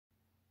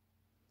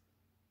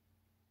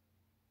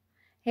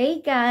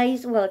Hey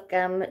guys,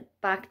 welcome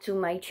back to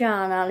my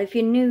channel. If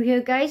you're new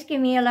here guys,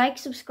 give me a like,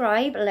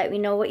 subscribe, let me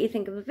know what you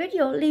think of the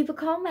video, leave a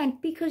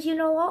comment, because you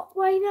know what,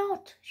 why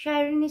not?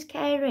 Sharing is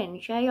caring.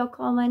 Share your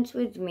comments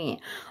with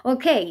me.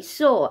 Okay,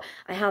 so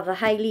I have a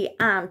highly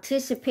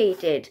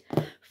anticipated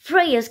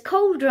Freyas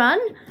Cauldron.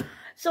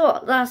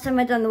 So last time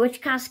I done the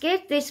witch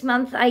casket. This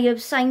month I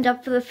have signed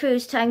up for the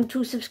first time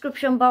 2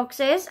 subscription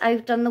boxes.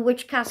 I've done the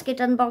witch casket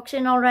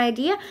unboxing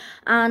already,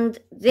 and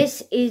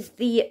this is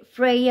the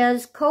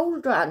Freyas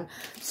Cauldron.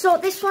 So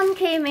this one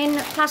came in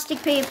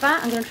plastic paper.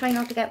 I'm going to try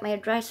not to get my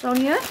address on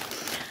here.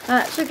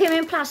 So it came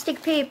in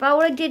plastic paper.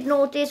 What I did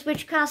notice,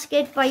 witch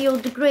casket,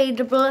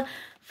 biodegradable,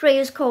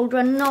 Freyas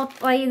Cauldron, not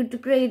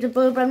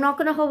biodegradable, but I'm not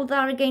going to hold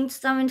that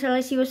against them until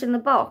I see what's in the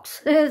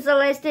box. So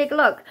let's take a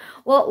look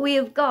what we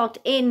have got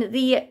in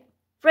the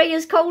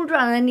Freyas Cauldron.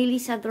 I nearly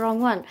said the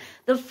wrong one.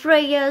 The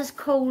Freyas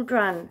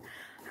Cauldron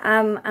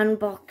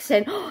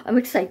unboxing. I'm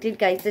excited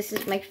guys, this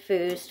is my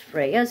first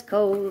Freyas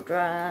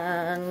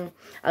Cauldron.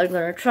 I'm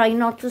going to try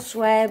not to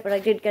swear, but I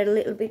did get a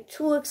little bit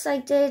too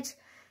excited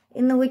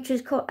in the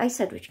witch's I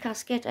said witch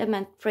casket, I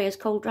meant Freyas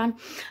Cauldron.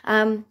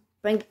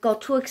 I got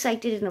too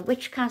excited in a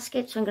witch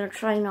casket, so I'm going to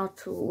try not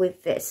to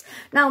with this.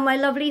 Now, my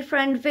lovely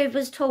friend Viv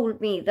has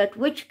told me that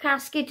witch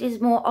casket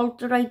is more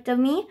alt-right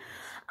than me,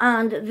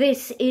 and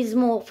this is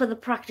more for the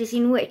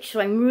practicing witch, so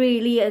I'm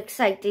really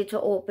excited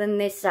to open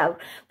this out.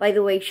 By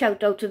the way,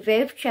 shout out to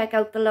Viv. Check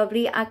out the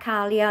lovely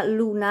Akalia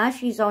Luna.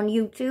 She's on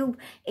YouTube,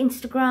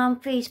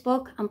 Instagram,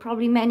 Facebook, and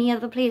probably many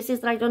other places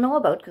that I don't know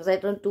about because I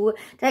don't do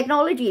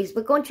technologies,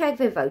 but go and check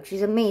Viv out.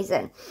 She's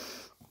amazing.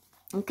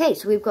 Okay,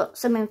 so we've got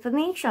some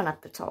information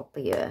at the top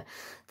here.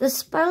 The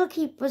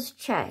Spellkeeper's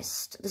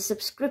Chest, the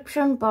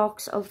subscription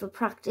box of the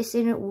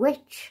Practicing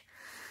Witch,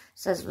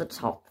 says at the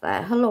top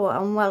there. Hello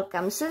and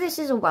welcome. So this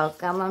is a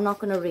welcome. I'm not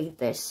going to read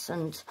this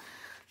and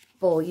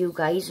bore you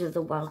guys with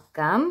the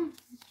welcome.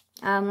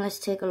 Let's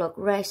take a look.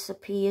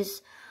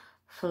 Recipes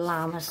for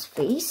Lammas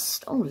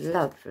Feast. Oh,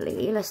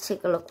 lovely. Let's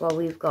take a look what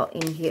we've got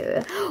in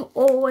here.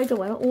 Oh, I don't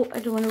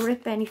want to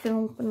rip anything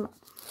open.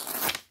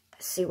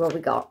 Let's see what we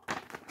got.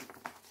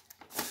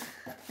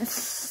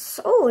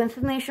 So,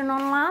 information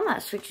on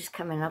lammas, which is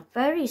coming up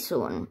very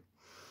soon.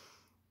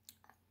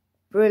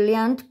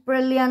 Brilliant,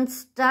 brilliant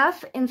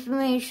stuff.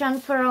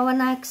 Information for our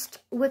next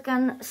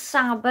Wiccan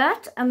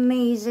Sabbath.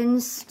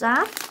 Amazing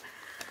stuff.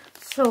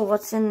 So,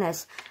 what's in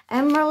this?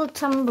 Emerald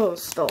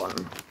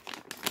Tumblestone.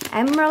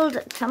 Emerald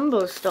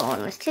Tumblestone.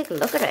 Let's take a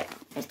look at it.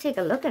 Let's take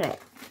a look at it.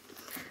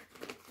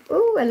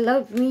 Oh, I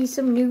love me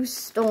some new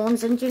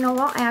stones, and do you know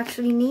what? I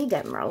actually need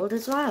emerald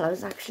as well. I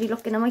was actually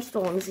looking at my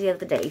stones the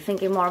other day,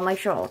 thinking what am I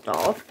short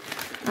of,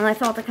 and I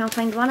thought I can't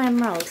find one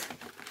emerald.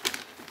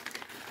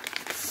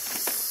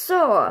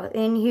 So,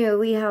 in here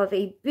we have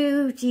a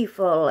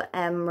beautiful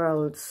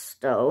emerald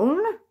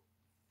stone.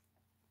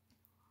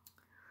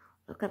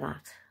 Look at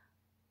that.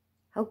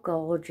 How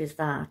gorgeous is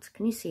that?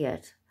 Can you see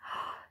it?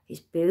 It's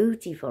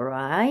beautiful,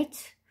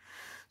 right?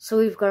 So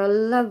we've got a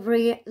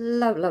lovely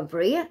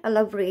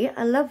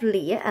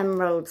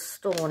emerald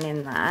stone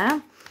in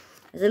there.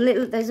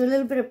 There's a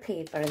little bit of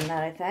paper in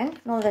there, I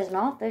think. No, there's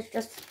not.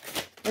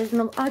 There's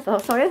no. I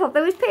thought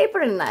there was paper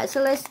in there.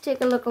 So let's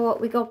take a look at what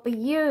we got for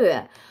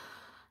you.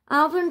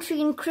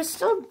 Aventrine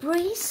crystal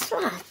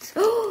bracelet.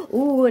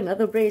 Oh,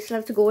 another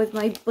bracelet to go with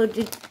my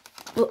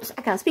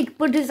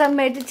Buddhism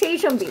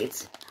meditation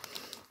beads.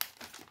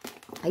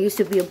 I used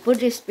to be a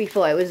Buddhist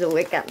before I was a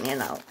Wiccan, you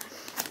know.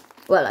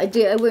 Well, I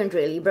weren't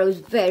really, but I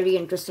was very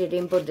interested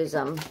in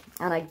Buddhism,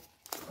 and I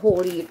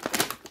wholly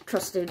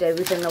trusted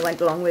everything that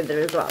went along with it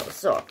as well.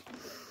 So,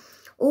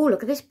 oh,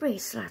 look at this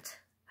bracelet.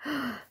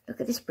 Look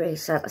at this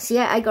bracelet. See,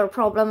 I got a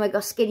problem. I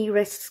got skinny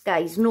wrists,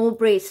 guys. No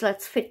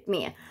bracelets fit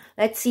me.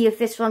 Let's see if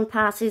this one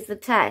passes the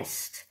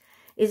test.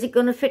 Is it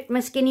going to fit my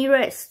skinny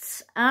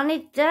wrists? And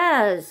it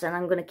does. And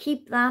I'm going to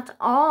keep that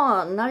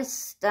on. That is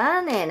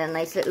stunning. A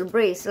nice little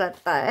bracelet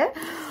there.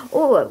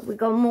 Oh, we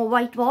got more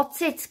white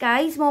watsits,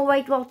 guys. More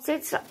white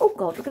watsits. Oh,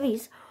 God, look at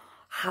these.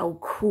 How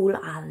cool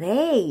are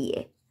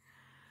they?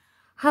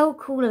 How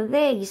cool are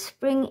they?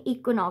 Spring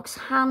Equinox,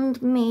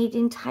 handmade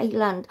in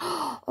Thailand.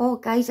 Oh,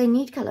 guys, I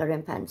need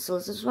colouring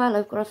pencils as well.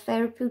 I've got a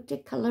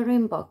therapeutic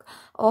colouring book.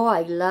 Oh,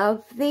 I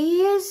love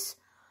these.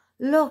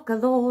 Look at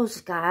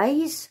those,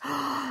 guys.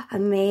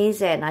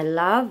 Amazing. I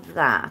love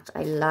that.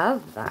 I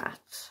love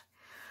that.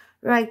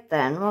 Right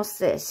then, what's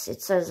this?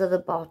 It says at the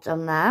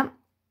bottom there,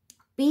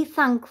 be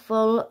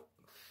thankful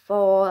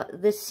for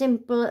the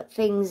simple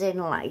things in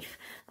life.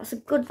 That's a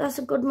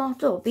good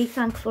motto. Be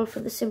thankful for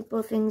the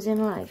simple things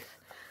in life.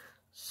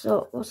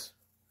 So, what's...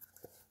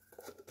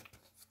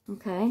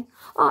 Okay.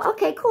 Oh,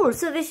 okay, cool.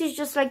 So this is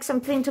just like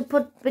something to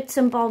put bits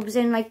and bobs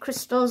in, like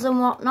crystals and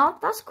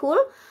whatnot. That's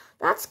cool.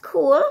 That's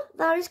cool.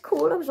 That is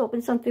cool. I was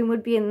hoping something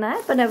would be in there,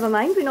 but never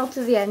mind. We're not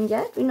to the end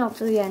yet. We're not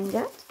to the end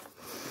yet.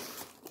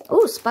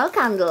 Oh, spell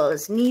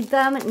candles. Need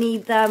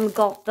them,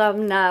 got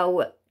them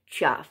now.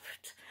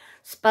 Chuffed.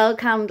 Spell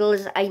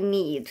candles I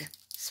need.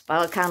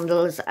 Spell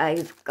candles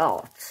I've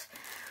got.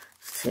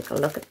 Let's take a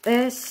look at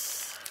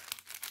this.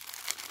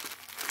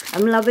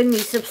 I'm loving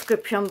these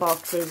subscription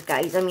boxes,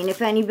 guys. I mean,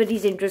 if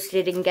anybody's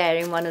interested in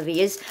getting one of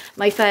these,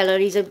 my fella,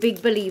 he's a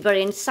big believer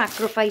in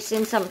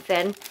sacrificing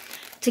something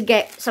to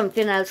get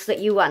something else that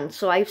you want.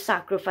 So I've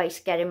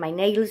sacrificed getting my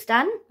nails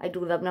done. I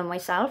do them now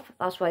myself.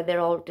 That's why they're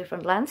all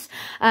different lengths.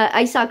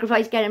 I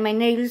sacrificed getting my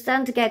nails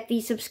done to get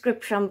these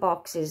subscription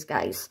boxes,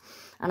 guys.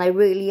 And I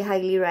really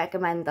highly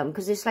recommend them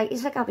because it's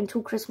like having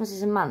 2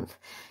 Christmases a month.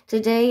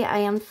 Today I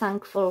am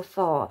thankful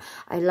for.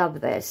 I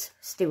love this.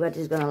 Stuart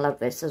is going to love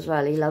this as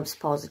well. He loves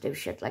positive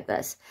shit like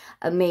this.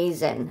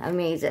 Amazing,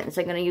 amazing.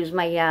 So I'm going to use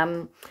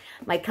my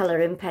my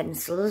colouring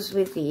pencils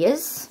with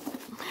these.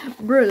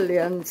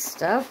 Brilliant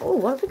stuff. Oh,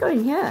 what have we got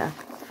in here?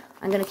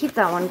 I'm going to keep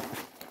that one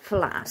for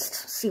last.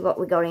 See what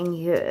we got in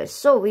here.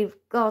 So we've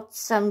got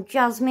some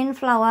jasmine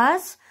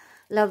flowers.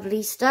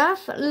 Lovely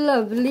stuff.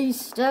 Lovely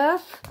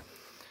stuff.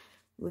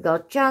 We've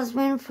got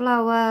jasmine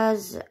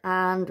flowers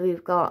and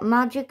we've got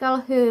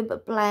magical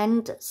herb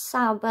blend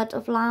Sabbath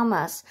of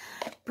Llamas.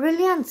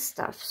 Brilliant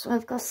stuff. So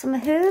I've got some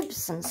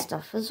herbs and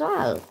stuff as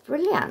well.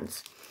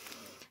 Brilliant.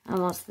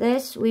 And what's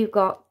this? We've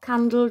got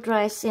candle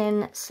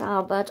dressing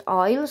Sabbath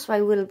oil. So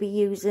I will be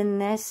using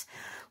this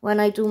when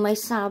I do my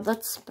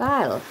Sabbath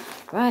spell.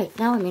 Right,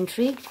 now I'm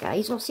intrigued,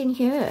 guys. What's in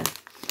here?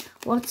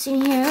 What's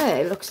in here?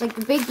 It looks like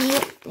the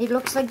biggie. It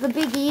looks like the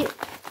biggie.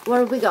 What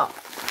have we got?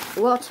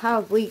 What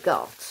have we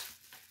got?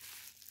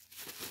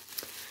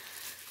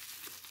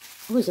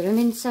 Oh, is it an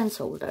incense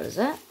holder, is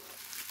it?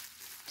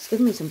 It's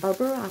giving me some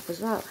bubble wrap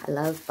as well. I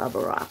love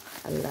bubble wrap.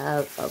 I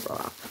love bubble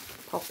wrap.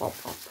 Pop,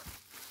 pop, pop.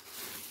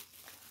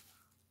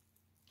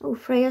 Oh,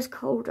 Freyas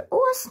Cauldron.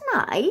 Oh,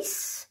 that's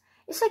nice.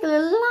 It's like a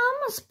little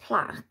llama's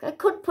plaque. I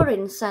could put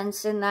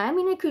incense in there. I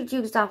mean, I could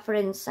use that for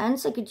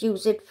incense. I could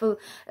use it for...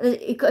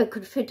 I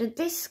could fit a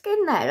disc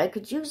in there. I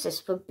could use this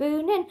for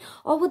burning.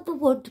 Or would the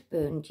wood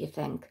burn, do you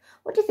think?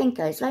 What do you think,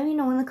 guys? Let me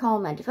know in the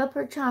comment. If I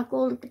put a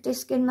charcoal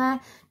disc in there,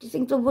 do you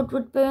think the wood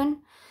would burn?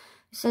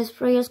 It says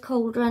Freyas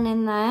Cauldron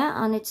in there.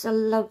 And it's a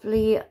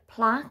lovely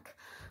plaque,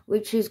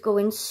 which is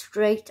going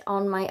straight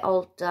on my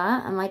altar.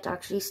 I might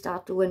actually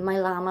start doing my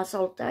llama's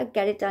altar.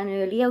 Get it done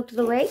early, out of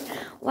the way.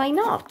 Why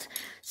not?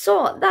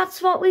 So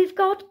that's what we've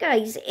got,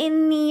 guys,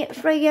 in the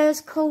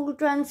Freyas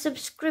Cauldron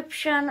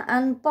subscription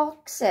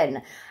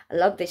unboxing. I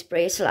love this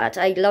bracelet.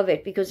 I love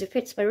it because it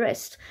fits my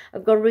wrist.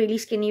 I've got really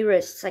skinny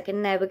wrists. I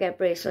can never get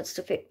bracelets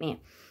to fit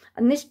me.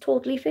 And this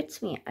totally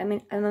fits me. I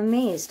mean, I'm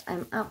amazed.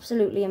 I'm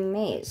absolutely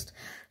amazed.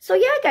 So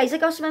yeah, guys, I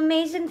got some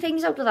amazing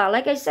things out of that.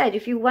 Like I said,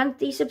 if you want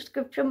these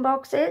subscription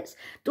boxes,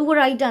 do what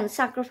I done.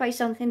 Sacrifice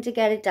something to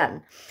get it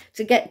done.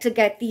 To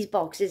get these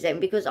boxes in.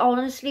 Because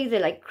honestly, they're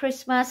like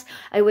Christmas.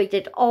 I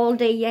waited all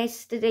day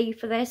yesterday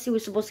for this. It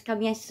was supposed to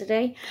come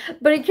yesterday.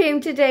 But it came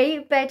today.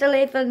 Better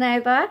late than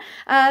never.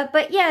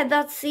 But yeah,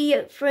 that's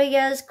the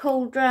Freyas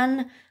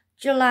Cauldron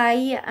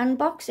July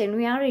unboxing.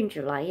 We are in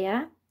July,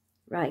 yeah?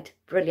 Right,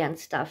 brilliant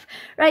stuff.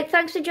 Right,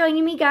 thanks for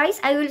joining me, guys.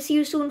 I will see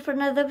you soon for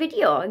another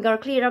video. I'm going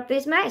to clear up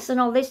this mess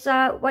and all this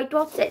white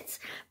dots.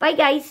 Bye,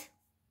 guys.